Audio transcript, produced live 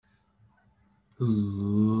Ladies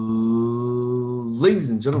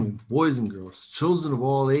and gentlemen, boys and girls, children of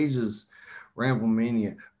all ages, Ramble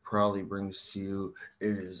Mania proudly brings to you.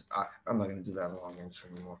 I'm not going to do that long intro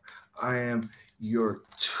anymore. I am your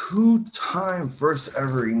two-time first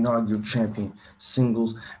ever inaugural champion,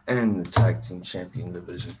 singles, and the tag team champion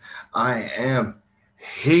division. I am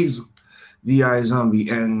Hazel, the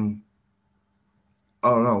iZombie, and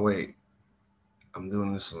oh no, wait. I'm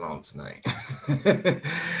doing this alone tonight.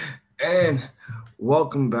 And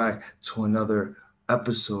welcome back to another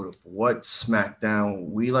episode of What SmackDown.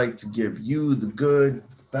 We like to give you the good,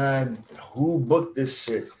 the bad, and who booked this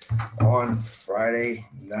shit on Friday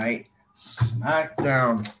Night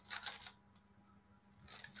SmackDown.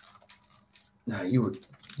 Nah, you were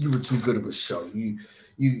too good of a show. You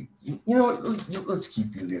know what? Let's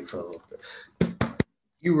keep you here for a little bit.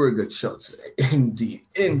 You were a good show today, indeed,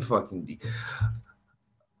 indeed.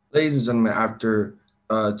 Ladies and gentlemen, after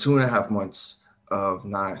 2.5 months of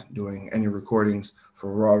not doing any recordings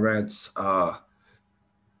for Raw Rants,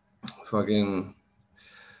 fucking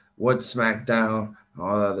What SmackDown,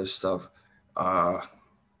 all that other stuff,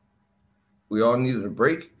 we all needed a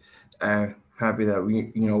break, and happy that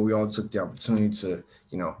we all took the opportunity to,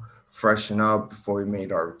 freshen up before we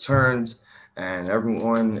made our returns, and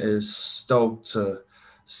everyone is stoked to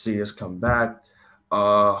see us come back.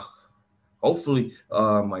 Hopefully,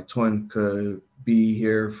 my twin could be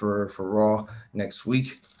here for Raw next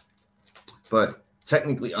week. But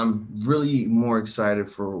technically, I'm really more excited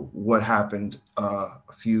for what happened a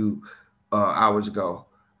few hours ago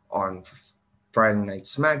on Friday Night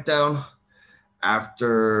SmackDown.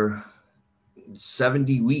 After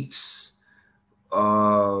 70 weeks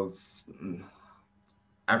after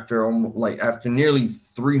nearly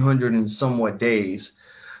 300 and somewhat days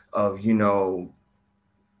of,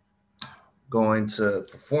 going to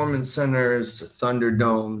performance centers, to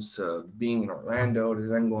Thunderdomes, to being in Orlando, to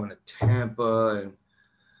then going to Tampa and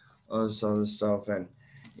all this other stuff. And,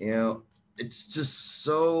 it's just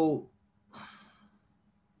so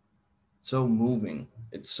moving.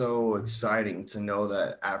 It's so exciting to know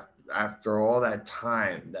that after all that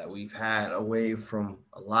time that we've had away from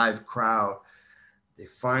a live crowd, they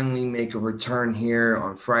finally make a return here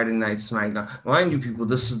on Friday Night SmackDown. Mind you, people,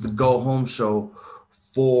 this is the go-home show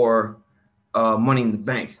for Money in the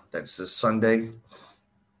Bank. That's this Sunday.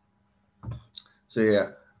 So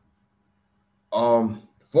yeah.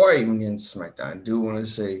 Before I even get into SmackDown, I do want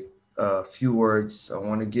to say a few words. I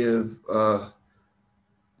want to give the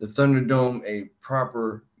Thunderdome a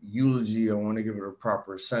proper eulogy. I want to give it a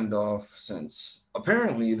proper send-off, since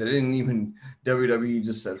apparently they didn't even, WWE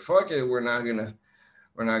just said, fuck it, we're not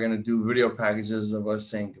gonna do video packages of us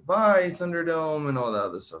saying goodbye, Thunderdome, and all that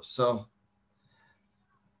other stuff. So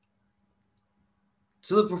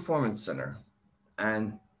to the Performance Center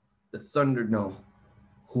and the Thunderdome,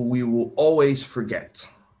 who we will always forget,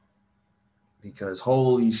 because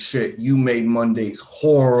holy shit, you made Mondays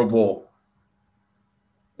horrible.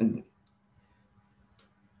 And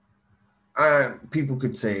people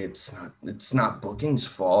could say it's not booking's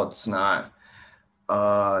fault. It's not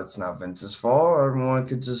Vince's fault. Everyone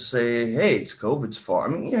could just say, hey, it's COVID's fault. I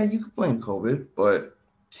mean, yeah, you could blame COVID, but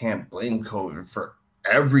can't blame COVID for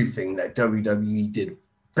everything that WWE did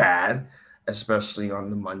bad, especially on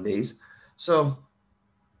the Mondays. So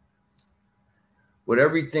with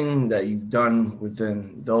everything that you've done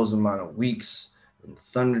within those amount of weeks in the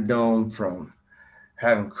Thunderdome, from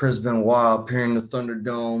having Chris Benoit appear in the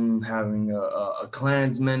Thunderdome, having a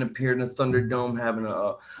Klansman appear in the Thunderdome, having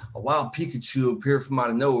a wild Pikachu appear from out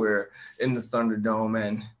of nowhere in the Thunderdome,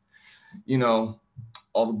 and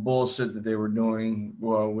all the bullshit that they were doing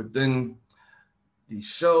within these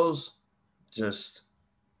shows, just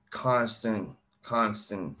constant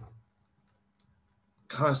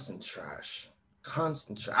trash.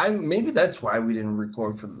 Maybe that's why we didn't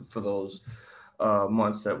record for those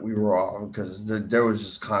months that we were off, because there was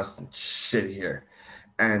just constant shit here.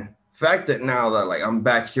 And the fact that now that I'm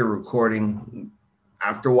back here recording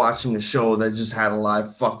after watching a show that just had a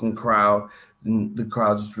live fucking crowd, and the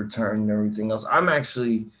crowd just returned and everything else, I'm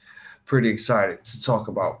actually pretty excited to talk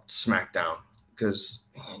about SmackDown, because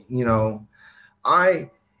I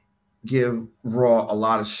give Raw a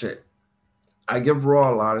lot of shit. I give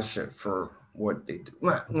Raw a lot of shit for what they do.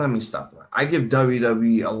 Let me stop that. I give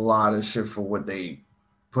WWE a lot of shit for what they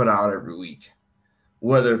put out every week,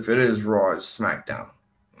 whether if it is Raw or SmackDown.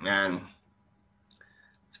 And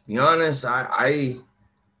to be honest, I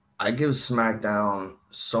give SmackDown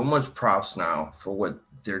so much props now for what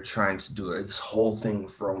they're trying to do. This whole thing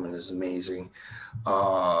with Roman is amazing.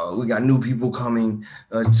 We got new people coming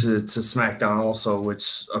to SmackDown also,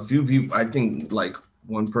 which a few people, I think, like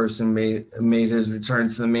one person made his return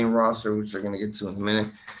to the main roster, which we're gonna get to in a minute.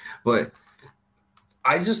 But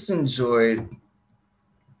I just enjoyed,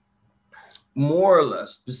 more or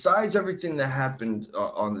less, besides everything that happened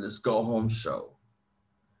on this go home show,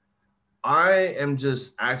 I am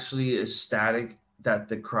just actually ecstatic that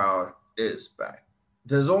the crowd is back.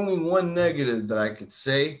 There's only one negative that I could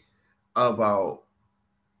say about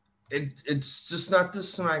it. It's just not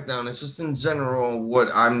this SmackDown. It's just in general what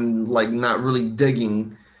I'm like not really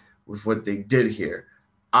digging with what they did here.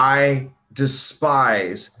 I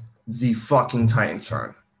despise the fucking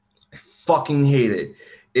Titantron. I fucking hate it.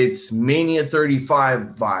 It's Mania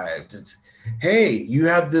 35 vibes. It's, hey, you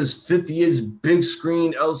have this 50-inch big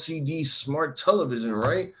screen LCD smart television,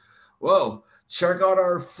 right? Well, check out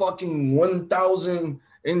our fucking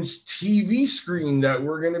 1,000-inch TV screen that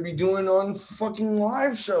we're going to be doing on fucking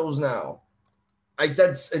live shows now. Like,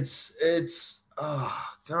 it's, oh,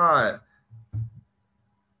 God.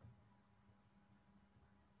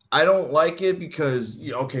 I don't like it because,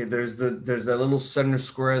 okay, there's that little center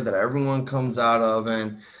square that everyone comes out of,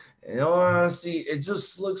 and in all honesty, it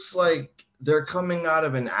just looks like they're coming out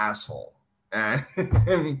of an asshole. And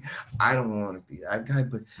I mean, I don't want to be that guy,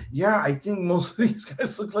 but yeah, I think most of these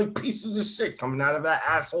guys look like pieces of shit coming out of that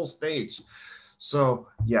asshole stage. So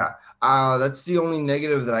yeah, that's the only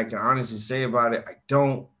negative that I can honestly say about it. I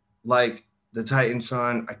don't like the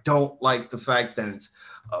Titantron. I don't like the fact that it's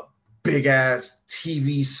a big ass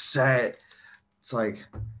TV set. It's like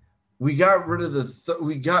we got rid of the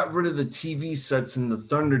TV sets in the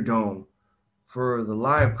Thunderdome for the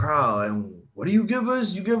live crowd, and what do you give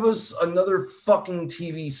us? You give us another fucking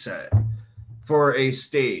TV set for a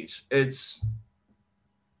stage. It's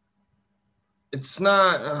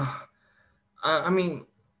not. I mean,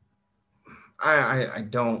 I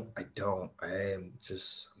am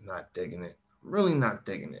just not digging it. I'm really not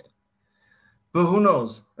digging it. But who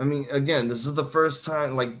knows? I mean, again, this is the first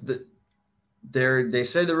time. Like they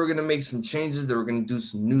said they were going to make some changes. They were going to do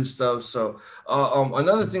some new stuff. So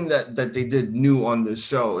another thing that they did new on this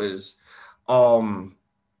show is,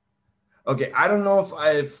 okay, I don't know if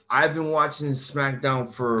I've been watching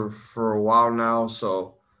SmackDown for a while now,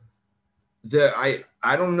 so I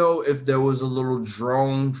don't know if there was a little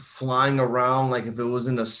drone flying around, like if it was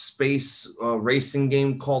in a space racing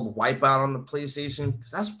game called Wipeout on the PlayStation,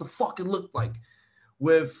 because that's what the fuck it looked like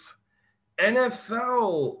with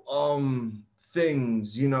NFL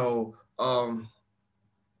things,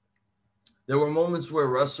 there were moments where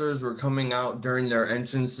wrestlers were coming out during their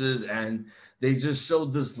entrances and they just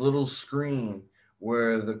showed this little screen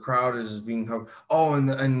where the crowd is being covered. Oh, and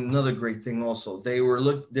another great thing also, they were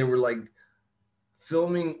like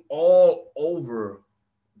filming all over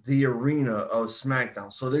the arena of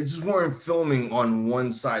SmackDown. So they just weren't filming on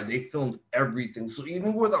one side. They filmed everything. So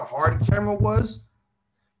even where the hard camera was,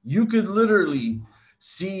 you could literally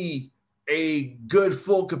see a good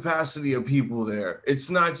full capacity of people there.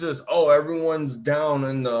 It's not just, everyone's down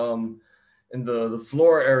in the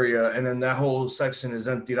floor area and then that whole section is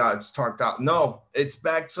emptied out. It's tarped out. No, it's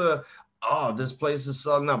back to, this place is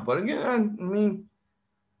selling up. But again, I mean,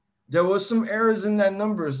 there was some errors in that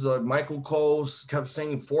numbers. Like Michael Cole kept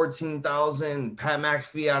saying 14,000. Pat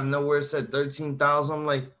McAfee out of nowhere said 13,000. I'm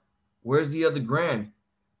like, where's the other grand?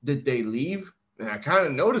 Did they leave? And I kind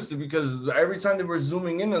of noticed it because every time they were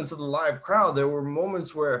zooming in onto the live crowd, there were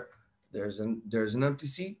moments where there's an empty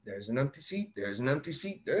seat, there's an empty seat, there's an empty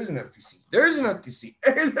seat, there's an empty seat, there's an empty seat.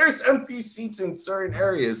 There's empty seats in certain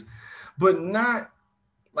areas, but not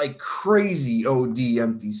like crazy OD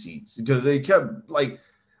empty seats because they kept like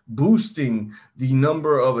boosting the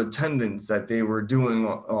number of attendance that they were doing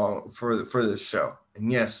for this show.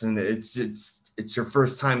 And yes, and it's your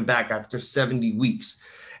first time back after 70 weeks.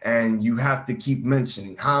 And you have to keep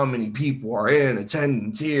mentioning how many people are in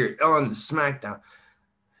attendance here on the SmackDown.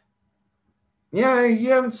 Yeah, you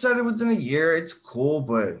haven't said it within a year. It's cool,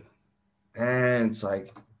 but and it's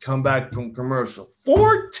like come back from commercial.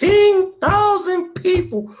 14,000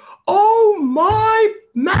 people. Oh my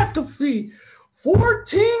McAfee.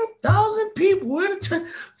 14,000 people in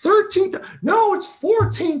attendance. 13,000. No, it's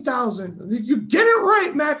 14,000. You get it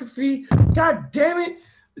right, McAfee. God damn it.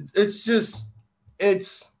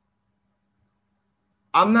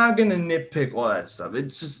 I'm not gonna nitpick all that stuff.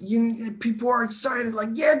 It's just people are excited, like,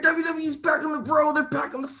 yeah, WWE's back on the road. They're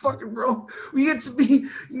back on the fucking road. We get to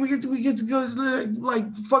go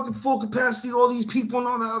like fucking full capacity. All these people and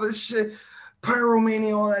all that other shit,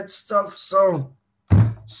 Pyromania, all that stuff. So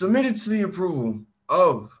submitted to the approval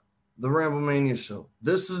of the Ramblemania show.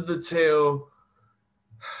 This is the tale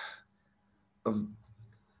of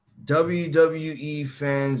WWE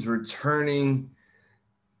fans returning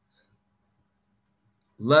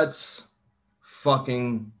let's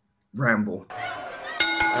fucking ramble.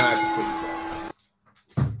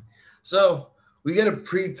 So we get a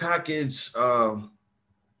pre-package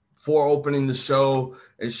for opening the show.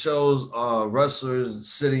 It shows wrestlers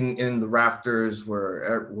sitting in the rafters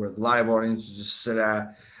where the live audience just sit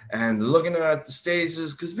at, and looking at the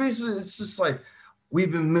stages, because basically it's just like,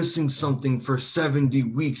 we've been missing something for 70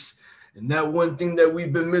 weeks, and that one thing that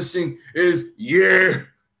we've been missing is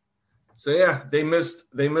So yeah, they missed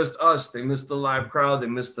us. They missed the live crowd. They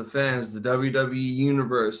missed the fans, the WWE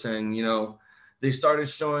universe, and they started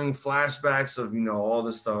showing flashbacks of all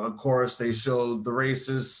this stuff. Of course, they showed the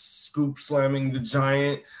racist Scoop slamming the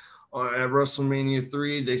Giant at WrestleMania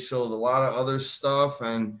 3. They showed a lot of other stuff,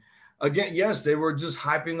 and again, yes, they were just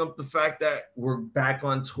hyping up the fact that we're back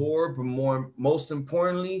on tour, but most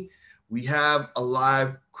importantly, we have a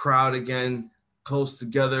live crowd again, close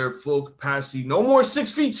together, full capacity, no more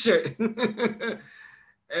 6 feet shit.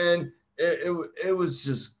 And it was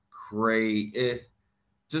just great.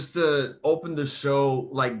 Just to open the show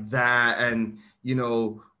like that, and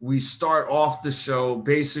we start off the show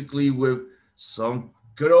basically with some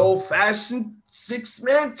good old-fashioned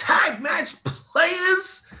 6-man tag match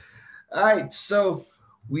players. All right, so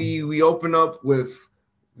we open up with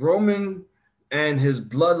Roman and his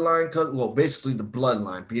bloodline, well, basically the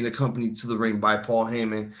bloodline, being accompanied to the ring by Paul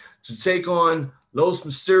Heyman to take on Los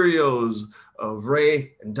Mysterios of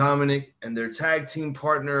Rey and Dominic and their tag team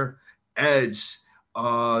partner, Edge.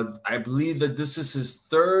 I believe that this is his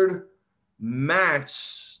third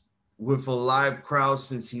match with a live crowd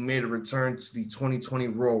since he made a return to the 2020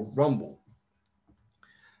 Royal Rumble.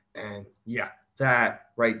 And yeah, that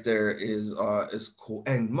right there is cool.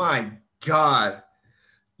 And my God,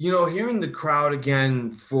 hearing the crowd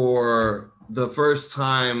again for the first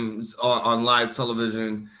time on live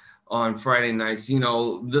television on Friday nights,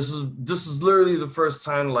 this is literally the first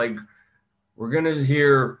time like we're gonna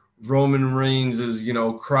hear Roman Reigns'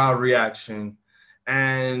 crowd reaction,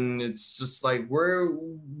 and it's just like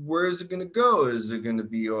where is it gonna go? Is it gonna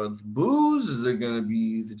be the boos? Is it gonna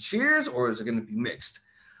be the cheers, or is it gonna be mixed?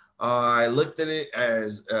 I looked at it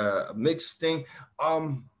as a mixed thing.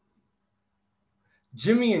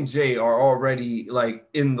 Jimmy and Jay are already like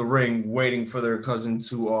in the ring waiting for their cousin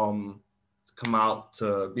to come out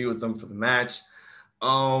to be with them for the match.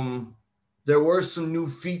 There were some new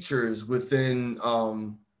features within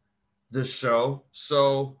the show.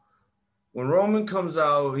 So when Roman comes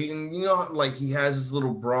out, he he has his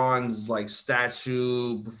little bronze like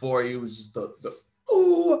statue. Before he was just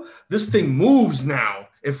this thing moves now.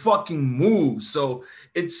 It fucking moves. So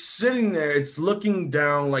it's sitting there, it's looking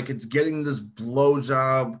down like it's getting this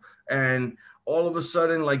blowjob, and all of a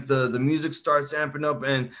sudden, like the music starts amping up,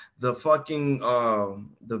 and the fucking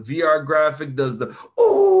the VR graphic does the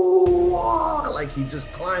like he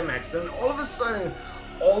just climaxed, and all of a sudden,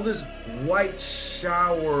 all this white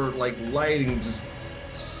shower like lighting just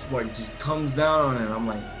comes down on it. I'm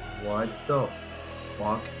like, what the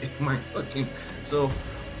fuck am I looking? So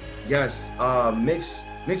yes,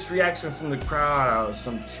 mixed reaction from the crowd.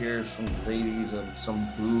 Some cheers from the ladies and some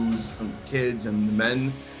boos from the kids and the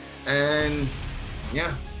men. And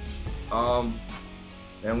yeah,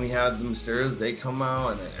 then we have the Mysterios. They come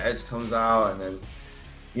out, and then Edge comes out, and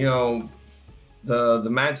then the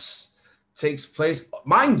match takes place.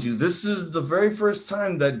 Mind you, this is the very first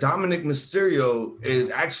time that Dominic Mysterio is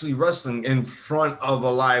actually wrestling in front of a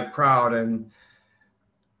live crowd. And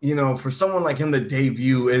for someone like him to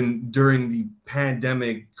debut during the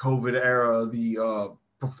pandemic COVID era, the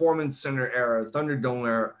Performance Center era,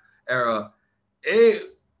 Thunderdome era, it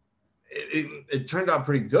turned out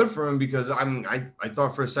pretty good for him, because I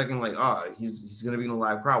thought for a second like, he's gonna be in a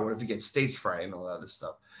live crowd. What if he gets stage fright and all that other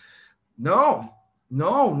stuff? No,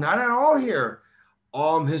 not at all here.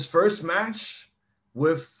 His first match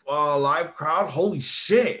with a live crowd, holy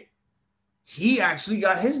shit, he actually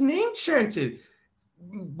got his name chanted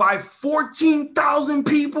by 14,000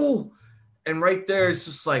 people. And right there, it's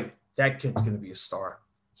just like, that kid's gonna be a star.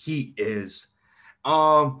 He is.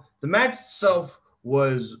 The match itself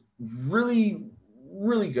was really,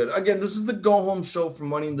 really good. Again, this is the go-home show for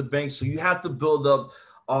Money in the Bank, so you have to build up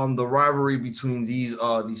the rivalry between these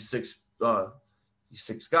six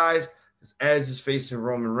guys. Because Edge is facing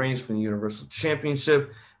Roman Reigns for the Universal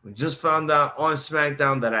Championship. We just found out on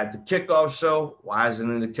SmackDown that at the kickoff show, why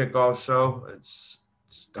isn't it the kickoff show? It's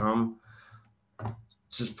dumb.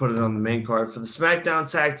 Just put it on the main card. For the SmackDown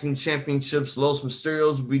Tag Team Championships, Los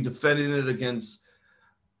Mysterios will be defending it against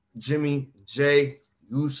Jimmy, Jay,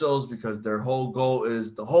 Usos, because their whole goal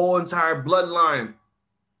is the whole entire bloodline,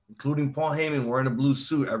 including Paul Heyman wearing a blue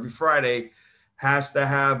suit every Friday, has to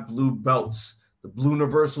have blue belts the Blue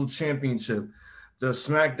Universal Championship, the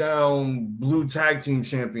SmackDown Blue Tag Team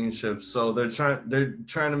Championship. So they're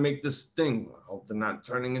trying to make this thing. I hope they're not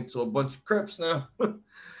turning into a bunch of Crips now.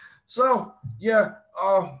 So yeah,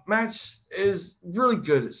 match is really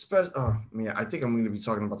good. I think I'm going to be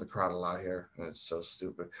talking about the crowd a lot here. It's so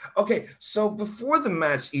stupid. Okay, so before the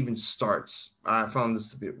match even starts, I found this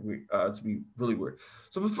to be really weird.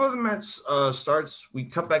 So before the match starts, we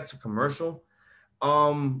cut back to commercial.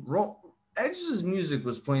 Edge's music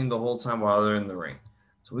was playing the whole time while they're in the ring.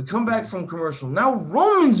 So we come back from commercial. Now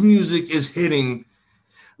Roman's music is hitting.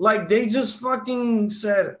 Like they just fucking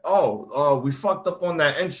said, we fucked up on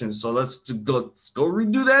that entrance. So let's go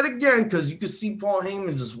redo that again. Because you can see Paul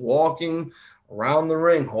Heyman just walking around the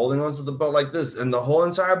ring, holding onto the belt like this. And the whole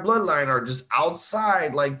entire bloodline are just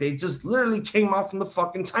outside. Like they just literally came out from the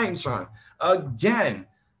fucking Titantron again.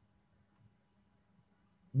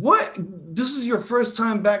 What? This is your first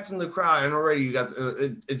time back from the crowd, and already you got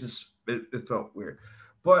it felt weird.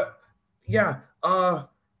 But yeah,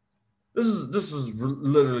 this is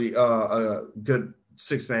literally a good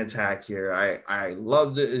 6-man tag here. I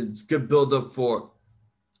loved it. It's good build up for.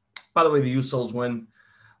 By the way, the Usos win.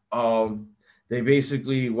 They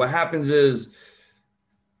basically, what happens is,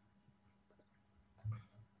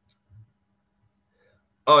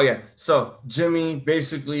 so Jimmy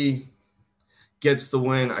basically gets the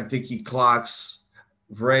win. I think he clocks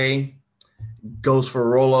Ray, goes for a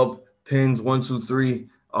roll-up, pins 1, 2, 3,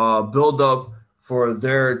 build up for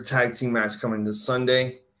their tag team match coming this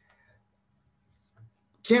Sunday.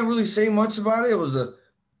 Can't really say much about it. It was a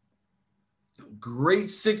great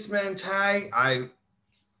 6-man tag. I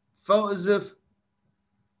felt as if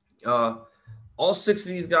all 6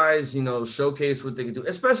 of these guys, showcase what they could do,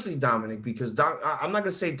 especially Dominic, because I'm not going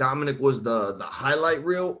to say Dominic was the highlight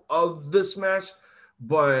reel of this match,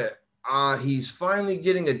 but he's finally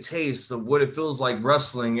getting a taste of what it feels like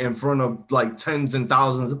wrestling in front of like tens and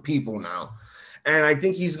thousands of people now. And I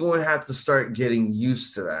think he's going to have to start getting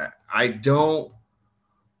used to that. I don't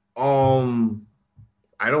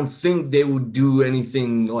think they would do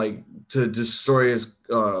anything like to destroy his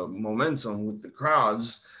momentum with the crowd.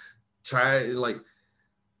 Just try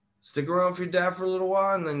stick around for your dad for a little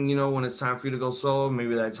while, and then when it's time for you to go solo,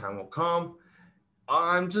 maybe that time will come.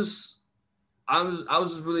 I was just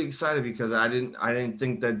really excited because I didn't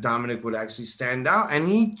think that Dominic would actually stand out, and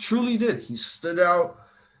he truly did. He stood out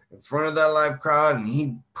in front of that live crowd, and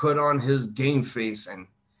he put on his game face. And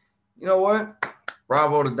you know what?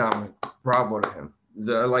 Bravo to Dominic. Bravo to him.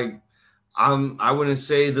 I wouldn't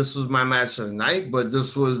say this was my match of the night, but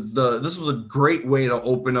this was a great way to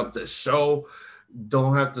open up the show.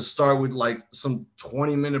 Don't have to start with like some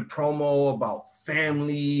 20-minute promo about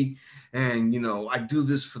family and I do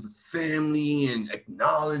this for the family and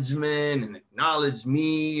acknowledgement and acknowledge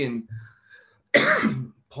me and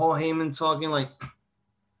Paul Heyman talking. Like,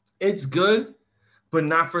 it's good, but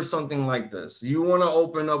not for something like this. You want to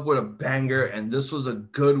open up with a banger, and this was a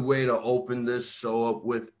good way to open this show up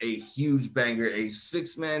with a huge banger, a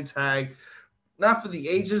 6-man tag, not for the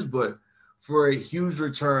ages, but for a huge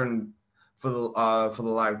return for the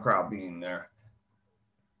live crowd being there.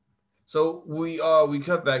 So we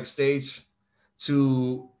cut backstage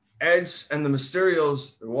to Edge and the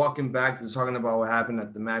Mysterios. They're walking back. They're talking about what happened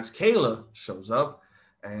at the match. Kayla shows up,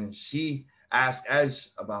 and she asked Edge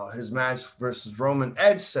about his match versus Roman.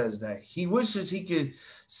 Edge says that he wishes he could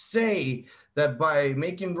say that by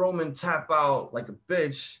making Roman tap out like a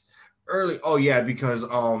bitch early.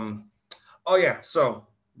 So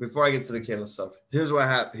before I get to the Kayla stuff, here's what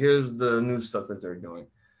happened. Here's the new stuff that they're doing.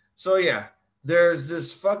 So yeah, there's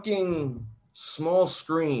this fucking small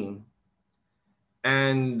screen,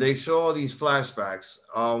 and they show all these flashbacks.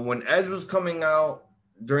 When Edge was coming out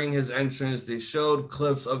during his entrance, they showed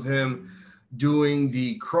clips of him doing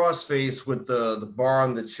the crossface with the bar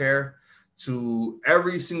on the chair to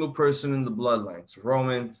every single person in the bloodline, to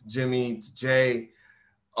Roman, to Jimmy, to Jay.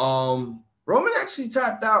 Roman actually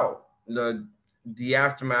tapped out the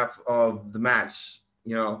aftermath of the match,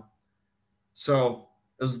 so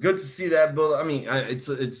it was good to see that build. I mean,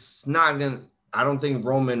 it's not gonna. I don't think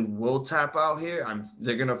Roman will tap out here.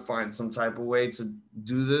 They're gonna find some type of way to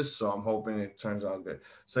do this, so I'm hoping it turns out good.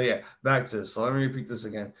 So yeah, back to this. So let me repeat this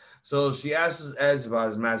again. So she asks Edge about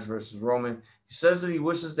his match versus Roman. He says that he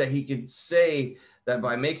wishes that he could say that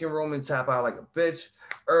by making Roman tap out like a bitch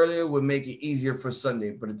earlier would make it easier for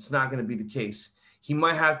Sunday, but it's not gonna be the case. He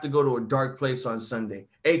might have to go to a dark place on Sunday,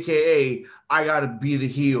 aka I gotta be the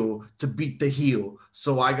heel to beat the heel.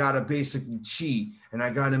 So I gotta basically cheat and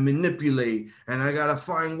I gotta manipulate and I gotta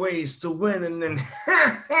find ways to win. And then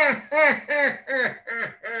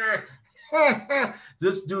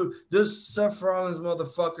this Seth Rollins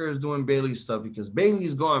motherfucker is doing Bayley stuff because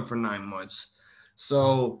Bayley's gone for 9 months.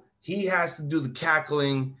 So he has to do the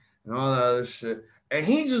cackling and all that other shit. And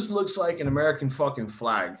he just looks like an American fucking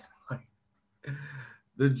flag.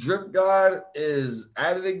 The drip god is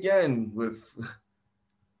at it again with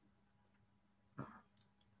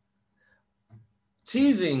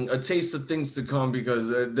teasing a taste of things to come, because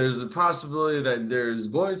there's a possibility that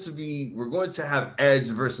we're going to have Edge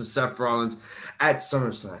versus Seth Rollins at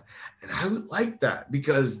SummerSlam. And I would like that,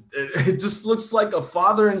 because it just looks like a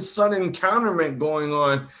father and son encounterment going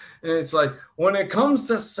on. And it's like, when it comes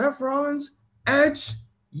to Seth Rollins, Edge,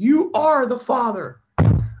 you are the father.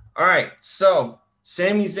 All right, so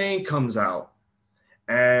Sami Zayn comes out.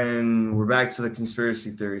 And we're back to the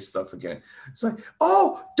conspiracy theory stuff again. It's like,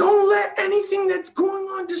 oh, don't let anything that's going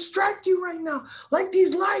on distract you right now. Like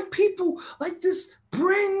these live people, like this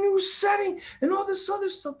brand new setting and all this other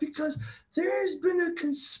stuff, because there's been a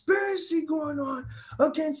conspiracy going on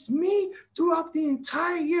against me throughout the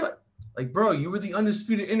entire year. Like, bro, you were the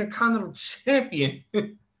undisputed Intercontinental Champion.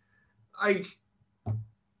 I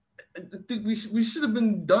think we should have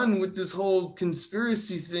been done with this whole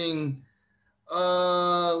conspiracy thing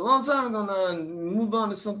a long time ago now and moved on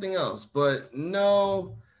to something else. But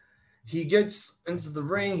no, he gets into the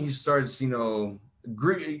ring. He starts, he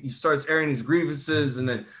starts airing his grievances, and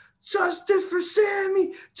then justice for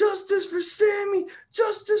Sammy, justice for Sammy,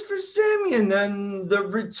 justice for Sammy. And then the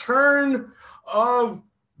return of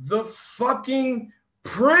the fucking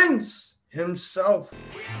Prince himself,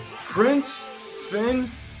 Prince Finn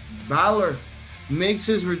Balor, makes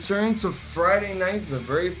his return to Friday nights, the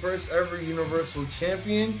very first ever Universal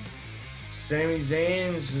Champion. Sami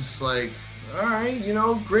Zayn is just like, all right,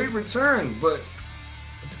 great return, but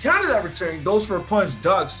it's kind of that return. He goes for a punch,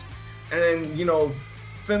 ducks, and then,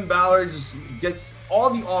 Finn Balor just gets all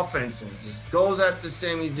the offense and just goes after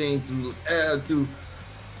Sami Zayn through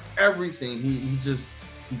everything. He does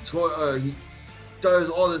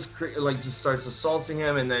all this, just starts assaulting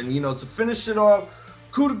him, and then, to finish it off,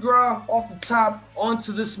 coup de grace off the top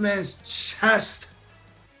onto this man's chest.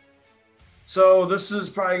 So this is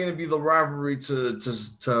probably going to be the rivalry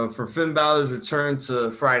for Finn Balor's return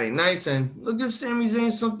to Friday nights, and it'll give Sami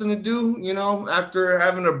Zayn something to do, after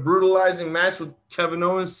having a brutalizing match with Kevin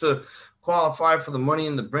Owens to qualify for the Money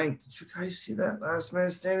in the Bank. Did you guys see that last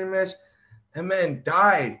man standing match? That man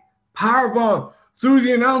died. Powerbomb through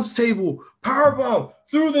the announce table, powerbomb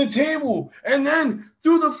through the table, and then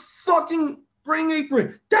through the fucking ring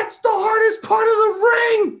apron. That's the hardest part of the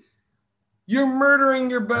ring. You're murdering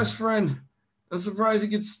your best friend. I'm surprised he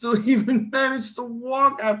could still even manage to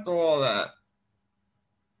walk after all that.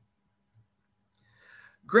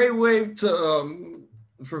 Great way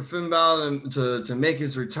for Finn Balor to make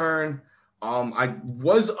his return. I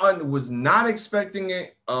was not expecting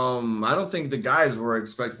it. I don't think the guys were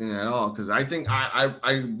expecting it at all, because I think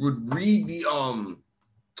I would read our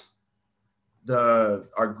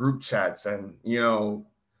group chats, and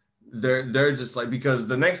they're just like, because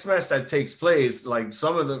the next match that takes place, like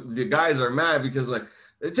some of the guys are mad because like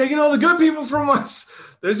they're taking all the good people from us.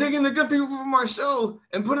 They're taking the good people from our show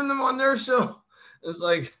and putting them on their show. It's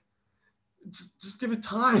like, just give it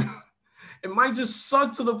time. It might just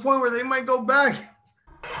suck to the point where they might go back.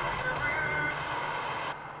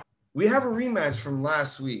 We have a rematch from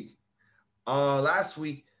last week.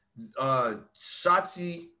 Shotzi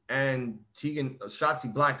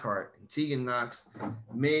Blackheart and Tegan Knox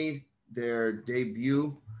made their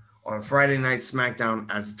debut on Friday Night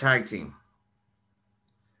SmackDown as a tag team.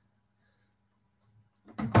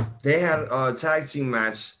 They had a tag team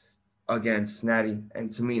match against Natty and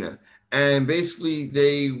Tamina, and basically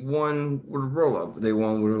they won with a roll-up. They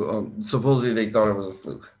won with supposedly they thought it was a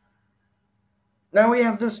fluke. Now we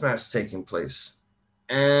have this match taking place,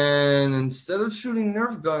 and instead of shooting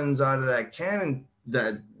Nerf guns out of that cannon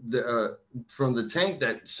from the tank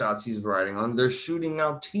that Shotzi's riding on, they're shooting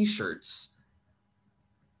out T-shirts.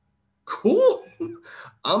 Cool.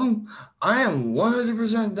 I am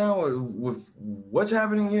 100% down with what's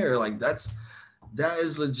happening here. Like that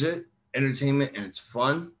is legit entertainment, and it's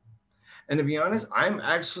fun. And to be honest, I'm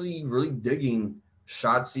actually really digging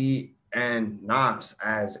Shotzi and Knox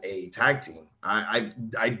as a tag team. I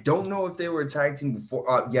don't know if they were a tag team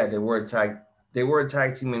before. Yeah, they were a tag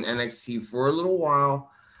team in NXT for a little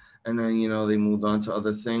while, and then they moved on to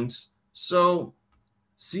other things. So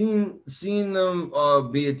seeing them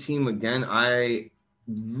be a team again, I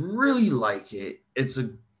really like it. It's a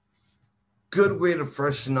good way to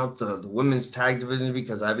freshen up the women's tag division,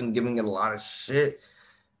 because I've been giving it a lot of shit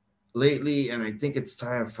lately, and I think it's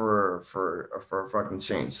time for a fucking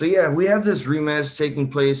change. So yeah, we have this rematch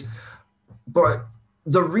taking place. But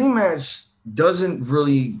the rematch doesn't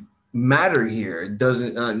really matter here. It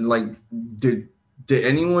doesn't did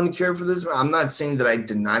anyone care for this? I'm not saying that I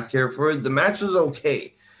did not care for it. The match was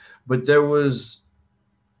okay, but there was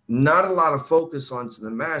not a lot of focus onto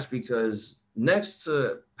the match because next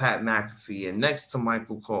to Pat McAfee and next to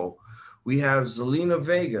Michael Cole, we have Zelina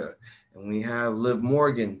Vega and we have Liv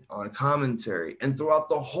Morgan on commentary. And throughout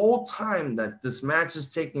the whole time that this match is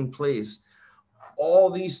taking place, all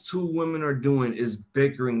these two women are doing is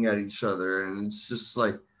bickering at each other. And it's just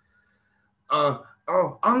like, oh,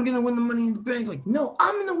 I'm going to win the Money in the Bank. Like, no,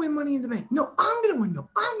 I'm going to win Money in the Bank. No, I'm going to win. No,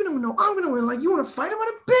 I'm going to win. No, I'm going to win. Like, you want to fight about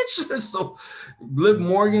it, bitch? So Liv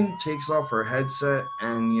Morgan takes off her headset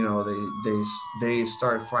and, you know, they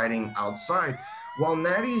start fighting outside while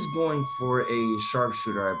Natty's going for a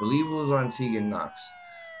sharpshooter. I believe it was on Tegan Knox.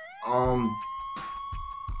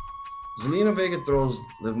 Zelina Vega throws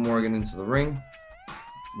Liv Morgan into the ring.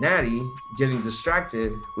 Natty getting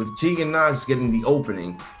distracted with Tegan Knox getting the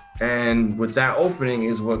opening. And with that opening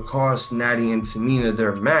is what cost Natty and Tamina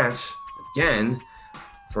their match again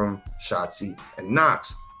from Shotzi and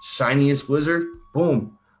Knox. Shiniest Wizard,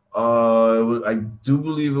 boom. I do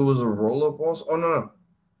believe it was a roll-up also. Oh, no.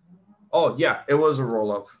 Oh, yeah, it was a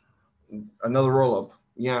roll-up. Another roll-up.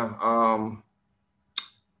 Yeah.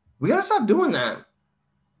 We got to stop doing that.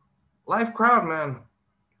 Live crowd, man.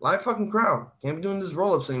 Live fucking crowd. Can't be doing these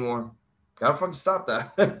roll-ups anymore. Gotta fucking stop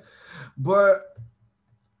that. But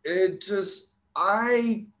it just,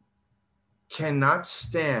 I cannot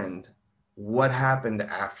stand what happened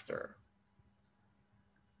after.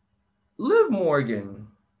 Liv Morgan,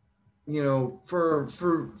 you know, for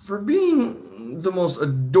being the most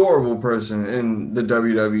adorable person in the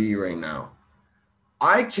WWE right now,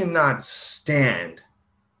 I cannot stand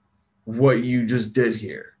what you just did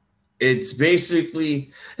here. It's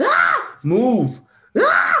basically, move,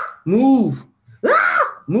 move,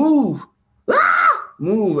 move,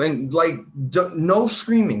 move. And like, no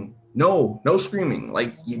screaming. No screaming.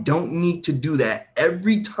 Like, you don't need to do that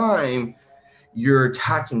every time you're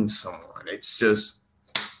attacking someone. It's just,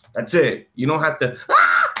 that's it. You don't have to,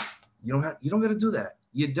 you don't got to do that.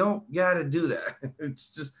 You don't got to do that.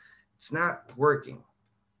 It's just, it's not working.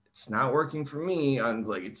 It's not working for me. I'm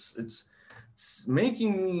like, it's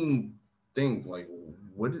making me think like,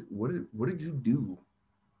 what did you do?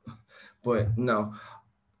 But no,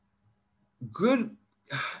 good,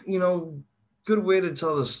 you know, good way to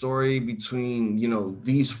tell the story between, you know,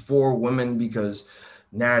 these four women, because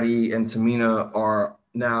Natty and Tamina are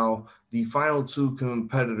now the final two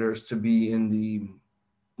competitors to be in the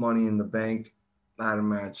Money in the Bank ladder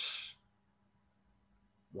match.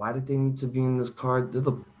 Why did they need to be in this card? They're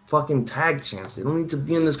the fucking tag champs. They don't need to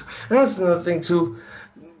be in this. And that's another thing too.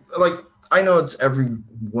 Like, I know it's every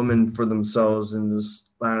woman for themselves in this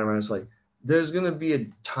ladder match. Like, there's gonna be a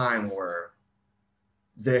time where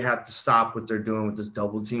they have to stop what they're doing with this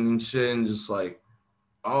double teaming shit and just like,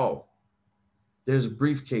 oh, there's a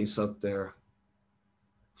briefcase up there.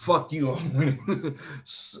 Fuck you, I'm winning.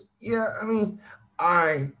 So, yeah, I mean,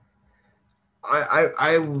 I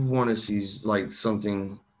want to see like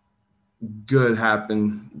something good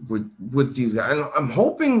happen with these guys. And I'm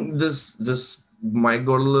hoping this might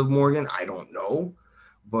go to Liv Morgan. I don't know,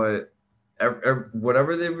 but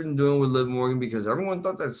whatever they've been doing with Liv Morgan, because everyone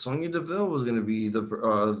thought that Sonya Deville was going to be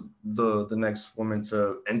the next woman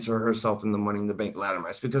to enter herself in the Money in the Bank ladder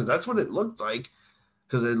match, because that's what it looked like.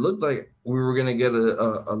 Because it looked like we were going to get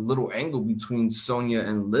a little angle between Sonya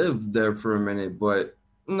and Liv there for a minute, but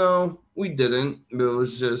no, we didn't. It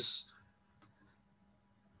was just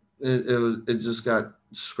it just got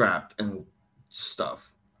scrapped and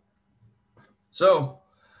stuff. So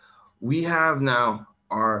we have now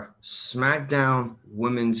our SmackDown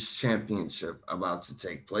Women's Championship about to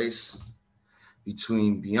take place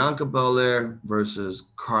between Bianca Belair versus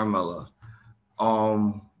Carmella.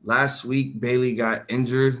 Last week Bayley got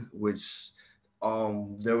injured, which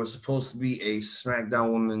there was supposed to be a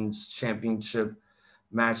SmackDown Women's Championship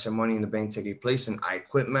match and Money in the Bank taking place, an I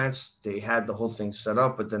Quit match. They had the whole thing set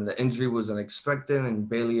up, but then the injury was unexpected and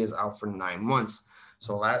Bayley is out for 9 months.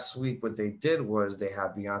 So last week what they did was they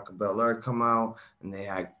had Bianca Belair come out and they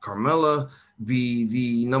had Carmella be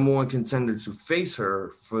the number one contender to face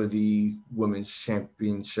her for the Women's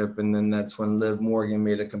Championship. And then that's when Liv Morgan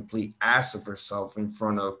made a complete ass of herself in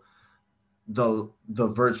front of the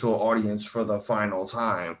virtual audience for the final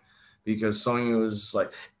time, because Sonya was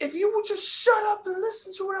like, if you would just shut up and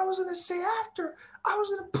listen to what I was going to say after, I was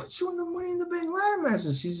going to put you in the Money in the Bank ladder match.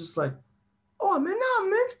 And she's just like, oh, I'm in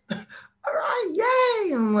now, man. All right,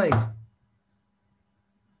 yay. And I'm like,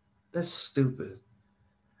 that's stupid.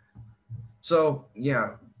 So,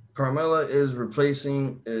 yeah, Carmella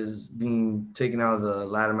is being taken out of the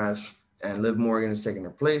ladder match, and Liv Morgan is taking her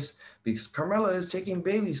place because Carmella is taking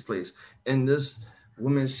Bayley's place in this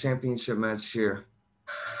women's championship match here.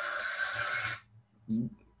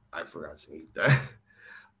 I forgot to mute that.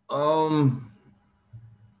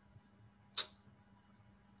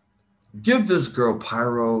 Give this girl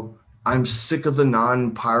pyro. I'm sick of the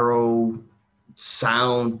non-pyro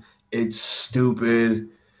sound. It's stupid.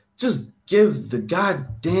 Just give the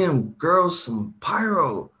goddamn girl some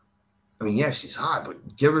pyro. I mean, yeah, she's hot,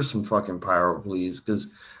 but give her some fucking pyro, please, because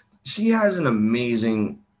she has an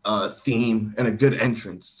amazing theme and a good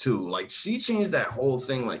entrance too. Like, she changed that whole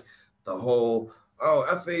thing, like the whole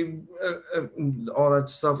FA, all that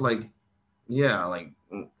stuff. Like, yeah, like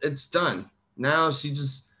it's done now.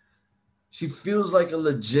 She feels like a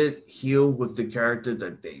legit heel with the character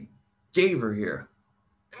that they gave her here.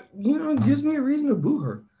 You know, it gives me a reason to boo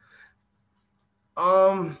her.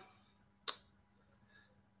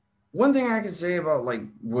 One thing I can say about like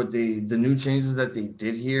what the new changes that they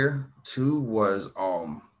did here too was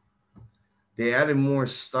they added more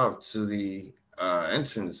stuff to the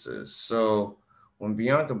entrances. So when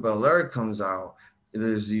Bianca Belair comes out,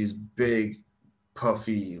 there's these big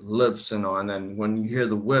puffy lips and all, and then when you hear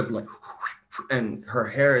the whip, like, and her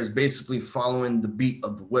hair is basically following the beat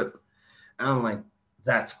of the whip. And I'm like,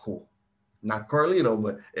 that's cool. Not Carlito,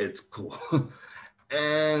 but it's cool.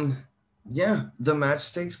 And yeah, the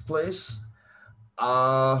match takes place.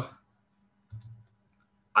 I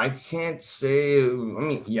can't say. I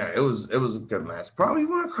mean, yeah, it was a good match. Probably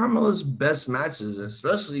one of Carmella's best matches,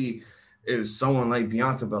 especially if someone like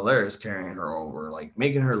Bianca Belair is carrying her over, like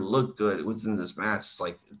making her look good within this match. It's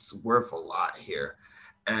like it's worth a lot here.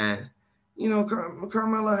 And you know,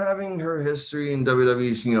 Carmella having her history in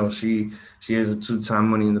WWE, you know, she is a 2-time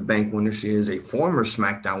Money in the Bank winner. She is a former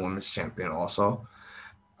SmackDown Women's Champion also.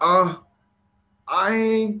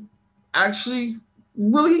 I actually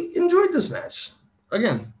really enjoyed this match.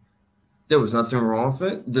 Again, there was nothing wrong with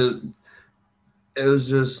it. It was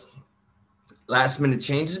just last minute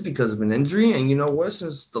changes because of an injury. And you know what?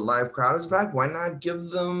 Since the live crowd is back, why not give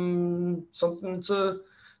them something to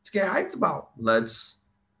get hyped about? Let's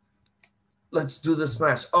do this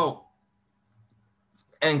match. Oh,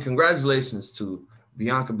 and congratulations to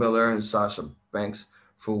Bianca Belair and Sasha Banks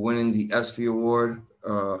for winning the ESPY Award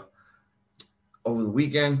over the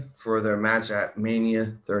weekend for their match at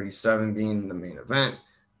Mania 37 being the main event.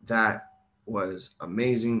 That was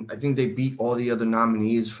amazing. I think they beat all the other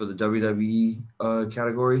nominees for the WWE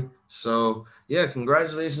category. So, yeah,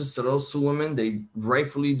 congratulations to those two women. They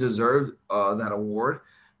rightfully deserved that award.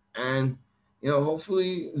 And, you know,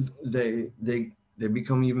 hopefully they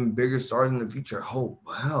become even bigger stars in the future. Oh,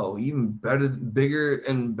 wow, even better, bigger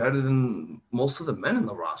and better than most of the men in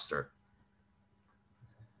the roster.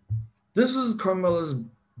 This was Carmella's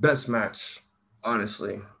best match,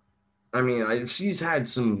 honestly. I mean, she's had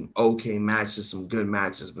some okay matches, some good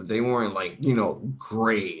matches, but they weren't like, you know,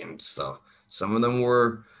 great and stuff. Some of them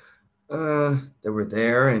were, they were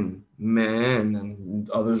there and man, and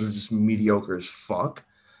others were just mediocre as fuck.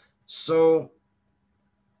 So,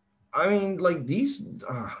 I mean, like these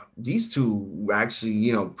two actually,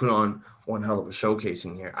 you know, put on one hell of a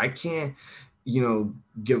showcasing here. I can't, you know,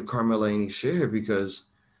 give Carmella any shit here because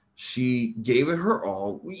she gave it her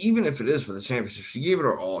all, even if it is for the championship. She gave it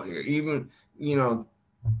her all here. Even, you know,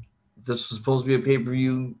 this was supposed to be a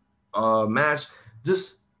pay-per-view match.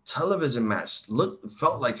 This television match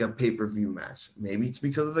felt like a pay-per-view match. Maybe it's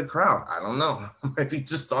because of the crowd. I don't know. I might be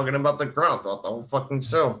just talking about the crowd throughout the whole fucking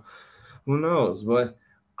show. Who knows? But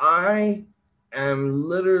I am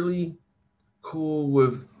literally cool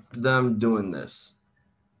with them doing this.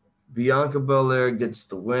 Bianca Belair gets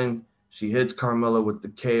the win. She hits Carmella with the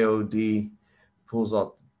KOD, pulls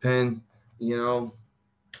off the pin. You know,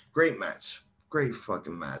 great match. Great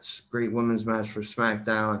fucking match. Great women's match for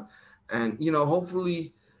SmackDown. And, you know,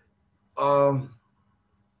 hopefully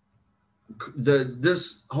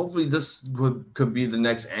this could be the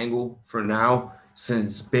next angle for now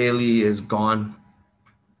since Bayley is gone.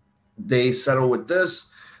 They settle with this.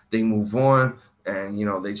 They move on. And, you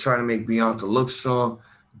know, they try to make Bianca look strong.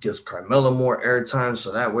 Gives Carmella more airtime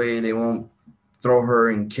so that way they won't throw her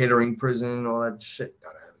in catering prison and all that shit.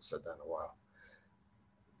 God, I haven't said that in a while.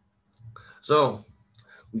 So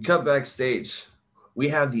we cut backstage. We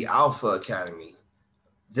have the Alpha Academy.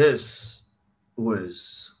 This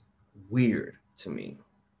was weird to me.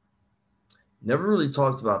 Never really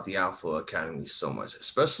talked about the Alpha Academy so much,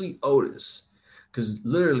 especially Otis, because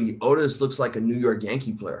literally Otis looks like a New York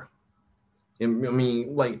Yankee player. I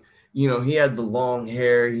mean, like, you know, he had the long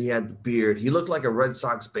hair, he had the beard. He looked like a Red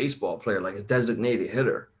Sox baseball player, like a designated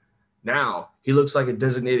hitter. Now he looks like a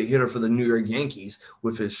designated hitter for the New York Yankees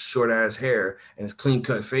with his short ass hair and his clean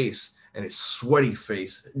cut face and his sweaty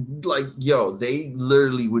face. Like, yo, they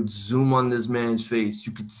literally would zoom on this man's face.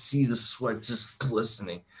 You could see the sweat just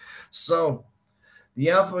glistening. So the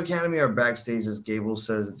Alpha Academy are backstage as Gable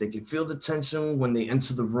says that they can feel the tension when they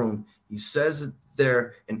enter the room. He says that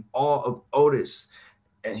they're in awe of Otis,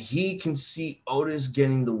 and he can see Otis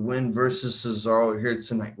getting the win versus Cesaro here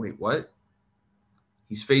tonight. Wait, what?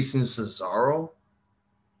 He's facing Cesaro?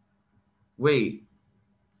 Wait.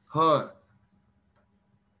 Huh.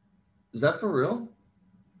 Is that for real?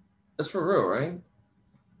 That's for real, right?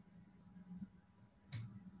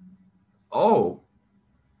 Oh.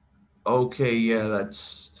 Okay, yeah,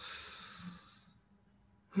 that's...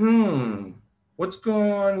 What's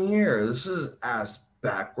going on here? This is ass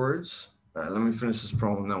backwards. All right, let me finish this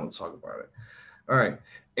promo and then we'll talk about it. All right.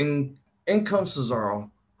 In comes Cesaro,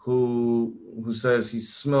 who says he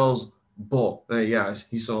smells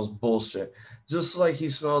he smells bullshit. Just like he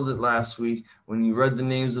smelled it last week when he read the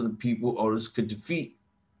names of the people Otis could defeat.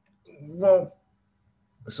 Well,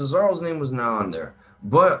 Cesaro's name was not on there,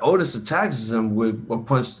 but Otis attacks him with a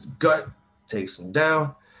punch to the gut, takes him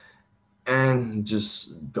down, and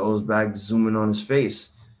just goes back zooming on his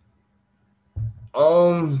face.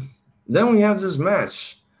 Then we have this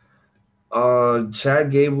match. Otis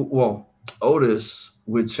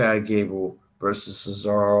with Chad Gable versus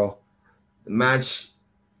Cesaro. The match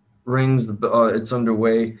rings, it's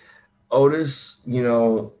underway. Otis,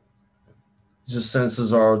 just sends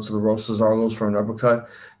Cesaro to the ropes. Cesaro goes for an uppercut.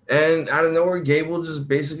 And out of nowhere, Gable just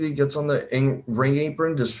basically gets on the ring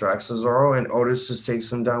apron, distracts Cesaro, and Otis just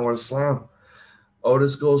takes him down with a slam.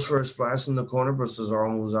 Otis goes for a splash in the corner, but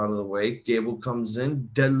Cesaro moves out of the way. Gable comes in,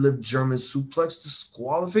 deadlift German suplex,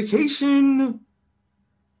 disqualification.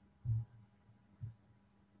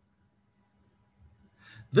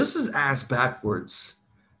 This is ass backwards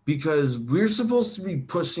because we're supposed to be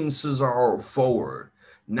pushing Cesaro forward,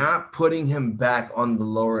 not putting him back on the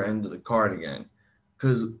lower end of the card again.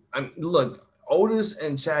 Because, look, Otis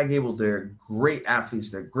and Chad Gable, they're great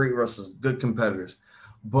athletes. They're great wrestlers, good competitors.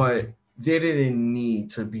 But they didn't need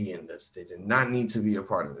to be in this. They did not need to be a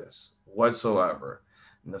part of this whatsoever.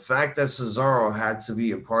 And the fact that Cesaro had to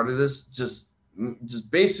be a part of this just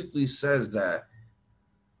basically says that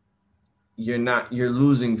you're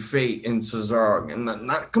losing faith in Cesaro. And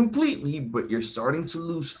not completely, but you're starting to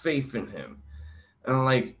lose faith in him.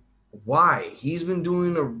 And why? He's been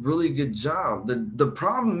doing a really good job. The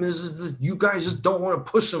problem is that you guys just don't want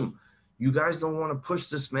to push him. You guys don't want to push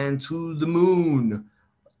this man to the moon.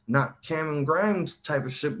 Not Cameron Grimes type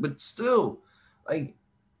of shit, but still,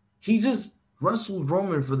 he just wrestled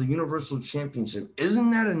Roman for the Universal Championship.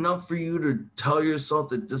 Isn't that enough for you to tell yourself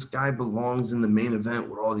that this guy belongs in the main event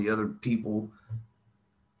with all the other people?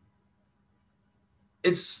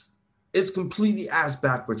 It's completely ass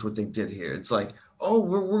backwards what they did here. It's like, oh,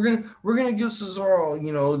 we're gonna give Cesaro,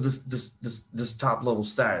 this top level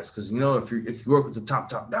status because if you work with the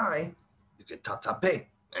top guy, you get top pay.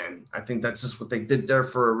 And I think that's just what they did there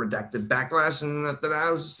for a redacted backlash. And that I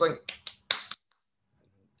was just like,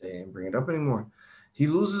 they didn't bring it up anymore. He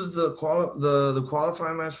loses the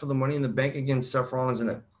qualifying match for the Money in the Bank against Seth Rollins in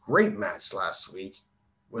a great match last week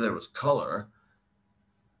where there was color.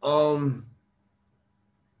 I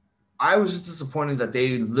was just disappointed that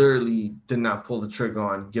they literally did not pull the trigger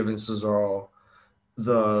on giving Cesaro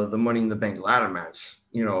the Money in the Bank ladder match,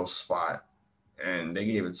 spot. And they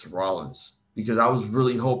gave it to Rollins. Because I was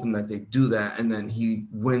really hoping that they do that and then he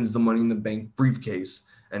wins the Money in the Bank briefcase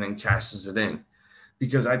and then cashes it in.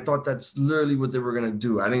 Because I thought that's literally what they were going to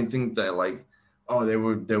do. I didn't think that they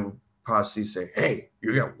would possibly say, hey,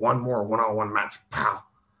 you got one more one-on-one match. Pow.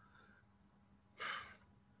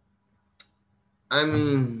 I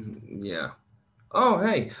mean, yeah. Oh,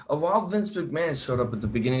 hey, a wild Vince McMahon showed up at the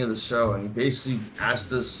beginning of the show and he basically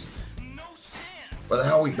asked us, where the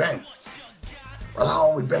hell we been? Where the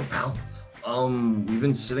hell we been, pal? We've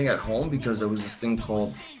been sitting at home because there was this thing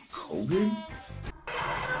called COVID.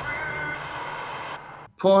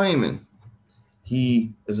 Paul Heyman,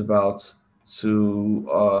 he is about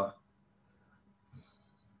to,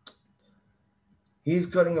 he's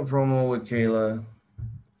cutting a promo with Kayla,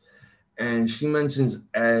 and she mentions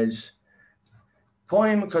Edge. Paul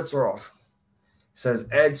Heyman cuts her off. Says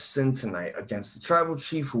Edge sinned tonight against the tribal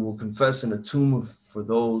chief who will confess in a tomb for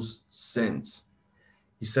those sins.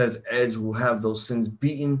 He says Edge will have those sins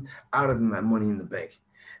beaten out of him at Money in the Bank.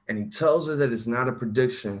 And he tells her that it's not a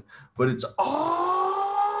prediction, but it's,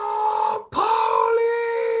 oh,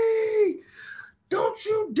 Paulie, don't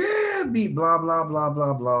you dare beat blah, blah, blah,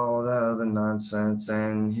 blah, blah, all that other nonsense.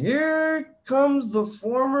 And here comes the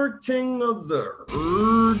former king of the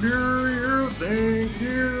herd. Do you think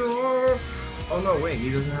you are? Oh, no, wait,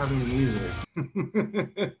 he doesn't have any music.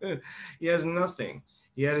 He has nothing.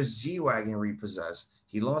 He had his G-Wagon repossessed.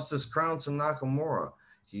 He lost his crown to Nakamura.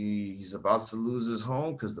 He's about to lose his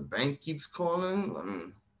home because the bank keeps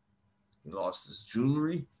calling. He lost his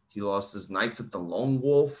jewelry. He lost his Knights at the Lone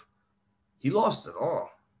Wolf. He lost it all.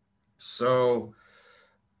 So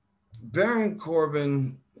Baron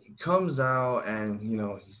Corbin comes out and,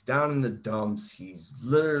 he's down in the dumps. He's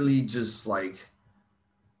literally just like,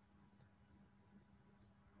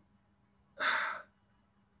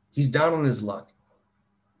 he's down on his luck.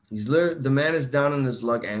 The man is down on his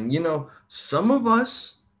luck. And, some of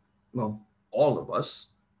us, well, all of us,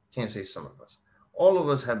 can't say some of us, all of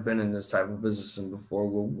us have been in this type of position before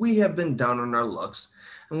where we have been down on our lucks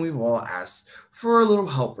and we've all asked for a little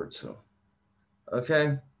help or two.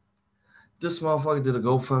 Okay? This motherfucker did a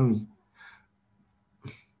GoFundMe.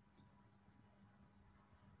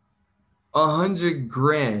 100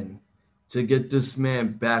 grand to get this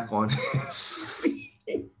man back on his feet.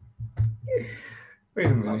 Wait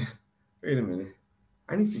a minute.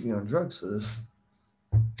 I need to be on drugs for this.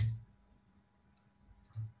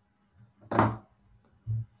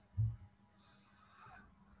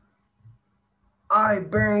 I,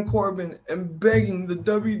 Baron Corbin, am begging the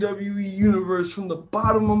WWE Universe from the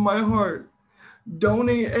bottom of my heart,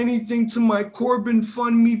 donate anything to my Corbin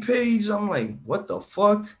Fund Me page. I'm like, what the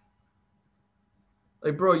fuck?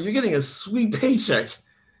 Like, bro, you're getting a sweet paycheck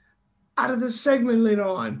out of this segment later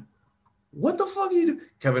on. What the fuck are you doing?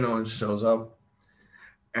 Kevin Owens shows up.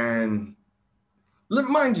 And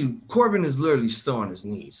mind you, Corbin is literally still on his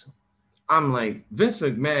knees. I'm like, Vince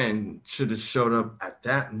McMahon should have showed up at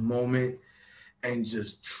that moment and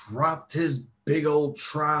just dropped his big old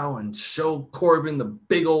trowel and showed Corbin the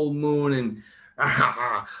big old moon and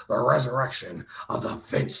the resurrection of the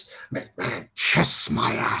Vince McMahon kiss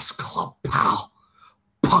my ass club, pal.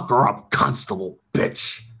 Pucker up, constable,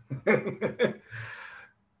 bitch.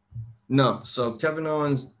 No, so Kevin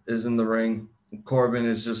Owens is in the ring. Corbin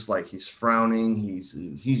is just like, he's frowning.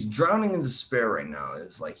 He's drowning in despair right now.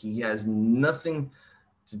 It's like he has nothing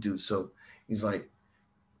to do. So he's like,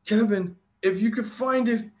 Kevin, if you could find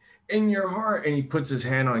it in your heart. And he puts his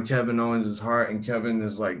hand on Kevin Owens' heart. And Kevin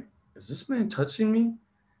is like, is this man touching me?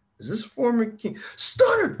 Is this former king?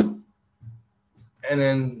 Stunner! And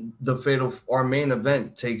then our main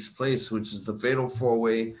event takes place, which is the Fatal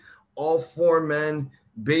 4-Way. All four men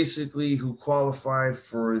basically who qualified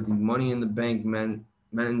for the Money in the Bank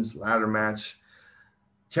men's ladder match.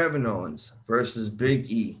 Kevin Owens versus Big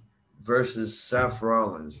E versus Seth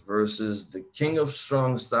Rollins versus the King of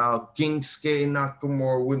Strong Style, Shinsuke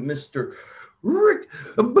Nakamura with Mr. Rick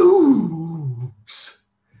Boogs.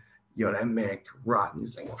 Yo, that man can rock.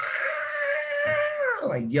 He's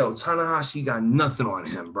like, yo, Tanahashi got nothing on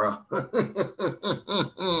him, bro.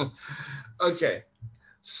 Okay,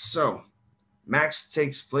 so match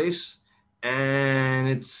takes place, and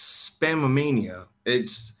it's Spamomania.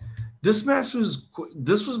 This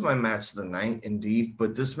was my match of the night, indeed,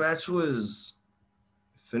 but this match was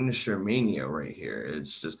finisher mania right here.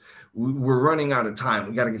 It's just we're running out of time.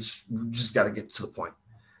 We just gotta get to the point.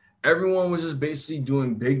 Everyone was just basically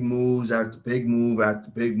doing big moves after big move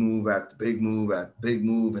after big move after big move after big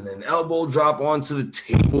move, and then elbow drop onto the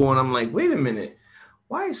table. And I'm like, wait a minute,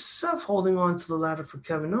 why is Seth holding on to the ladder for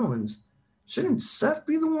Kevin Owens? Shouldn't Seth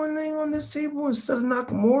be the one laying on this table instead of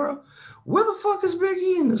Nakamura? Where the fuck is Big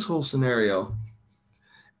E in this whole scenario?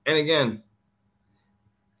 And again,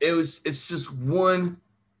 it's just one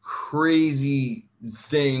crazy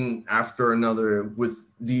thing after another with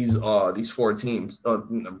these four teams.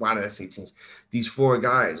 Why did I say teams? These four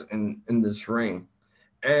guys in this ring.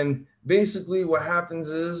 And basically what happens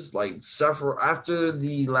is, like, Seth, after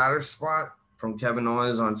the ladder spot from Kevin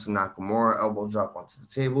Owens onto Nakamura, elbow drop onto the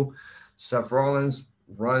table, Seth Rollins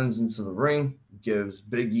runs into the ring, gives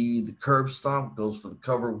Big E the curb stomp, goes for the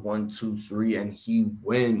cover, 1, 2, 3, and he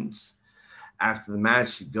wins. After the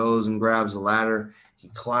match, he goes and grabs the ladder. He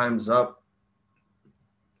climbs up,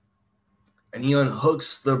 and he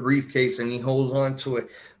unhooks the briefcase, and he holds on to it.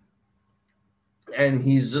 And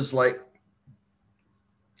he's just like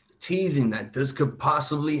teasing that this could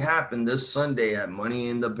possibly happen this Sunday at Money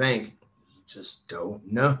in the Bank. You just don't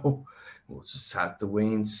know. We'll just have to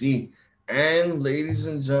wait and see. And ladies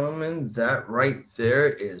and gentlemen, that right there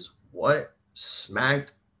is what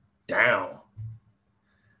smacked down.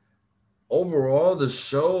 Overall, the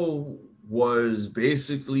show was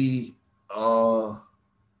basically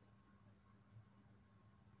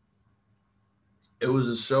it was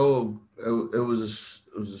a show of it was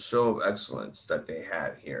a show of excellence that they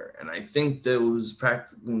had here, and I think there was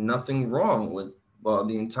practically nothing wrong with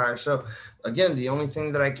the entire show. Again, the only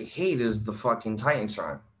thing that I could hate is the fucking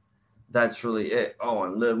Titantron. That's really it. Oh,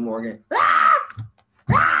 and Liv Morgan.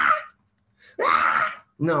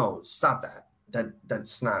 No, stop that.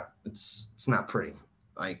 That's not. It's not pretty.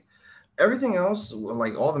 Like everything else,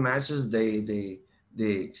 like all the matches, they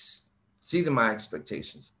exceeded my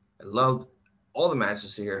expectations. I loved all the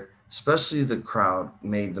matches here, especially the crowd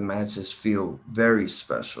made the matches feel very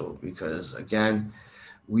special because, again,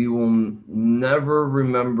 we will never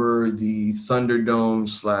remember the Thunderdome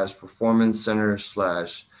 / Performance Center /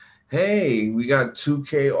 hey, we got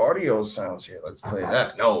 2K audio sounds here. Let's play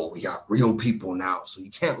that. No, we got real people now, so you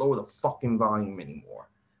can't lower the fucking volume anymore.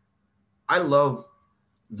 I love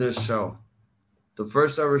this show. The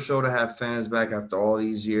first ever show to have fans back after all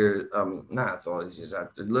these years. Not after all these years,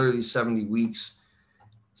 after literally 70 weeks.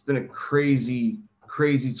 It's been a crazy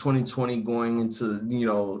 2020 going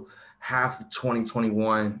into, half of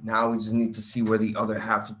 2021. Now we just need to see where the other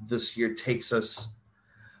half of this year takes us.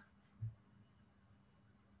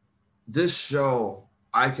 This show,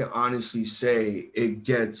 I can honestly say it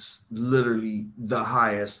gets literally the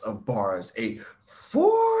highest of bars, a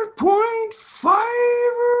 4.5.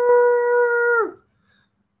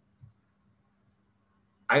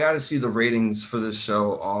 I got to see the ratings for this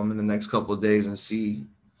show in the next couple of days and see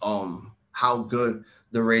how good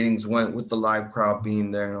the ratings went with the live crowd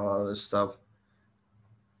being there and all this stuff.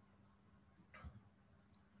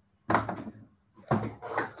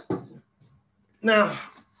 Now,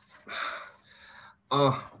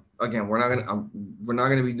 again, we're not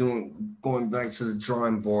gonna be going back to the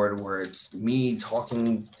drawing board where it's me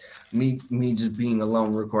talking, me just being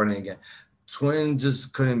alone recording again. Twin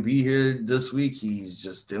just couldn't be here this week. He's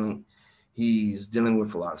dealing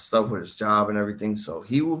with a lot of stuff with his job and everything. So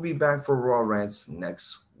he will be back for Raw Rants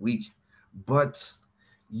next week. But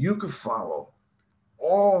you can follow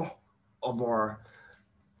all of our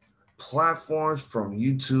platforms from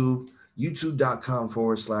YouTube,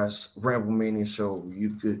 youtube.com/Ramblemania Show.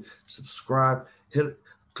 You could subscribe,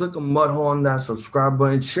 click a mudhole on that subscribe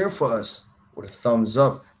button, cheer for us with a thumbs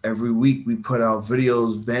up. Every week we put out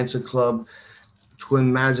videos, Banter Club,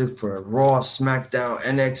 Twin Magic for Raw, SmackDown,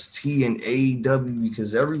 NXT, and AEW,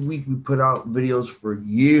 because every week we put out videos for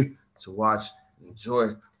you to watch and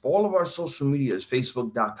enjoy. For all of our social medias,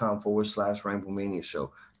 facebook.com/Ramblemania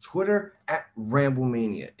Show, Twitter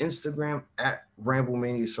 @Ramblemania, Instagram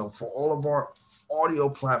 @Ramblemania Show. For all of our audio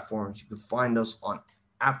platforms, you can find us on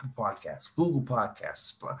Apple Podcasts, Google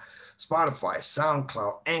Podcasts, Spotify,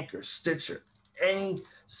 SoundCloud, Anchor, Stitcher, any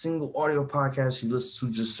single audio podcast you listen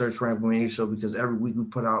to, just search Ramblemania Show, because every week we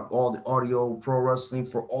put out all the audio pro wrestling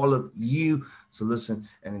for all of you to listen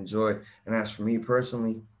and enjoy. And as for me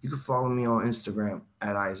personally, you can follow me on Instagram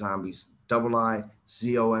 @iZombies,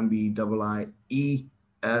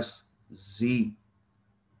 IZOMBIESZ.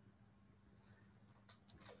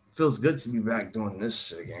 Feels good to be back doing this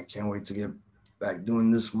shit again. Can't wait to get back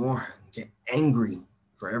doing this more. Get angry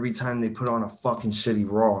for every time they put on a fucking shitty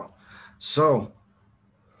Raw. So,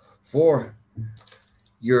 for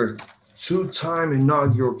your two-time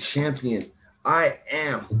inaugural champion, I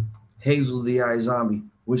am Hazel the iZombie,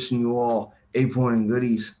 wishing you all a point and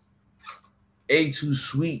goodies, a too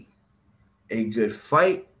sweet, a good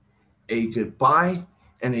fight, a goodbye,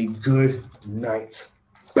 and a good night.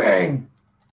 Bang!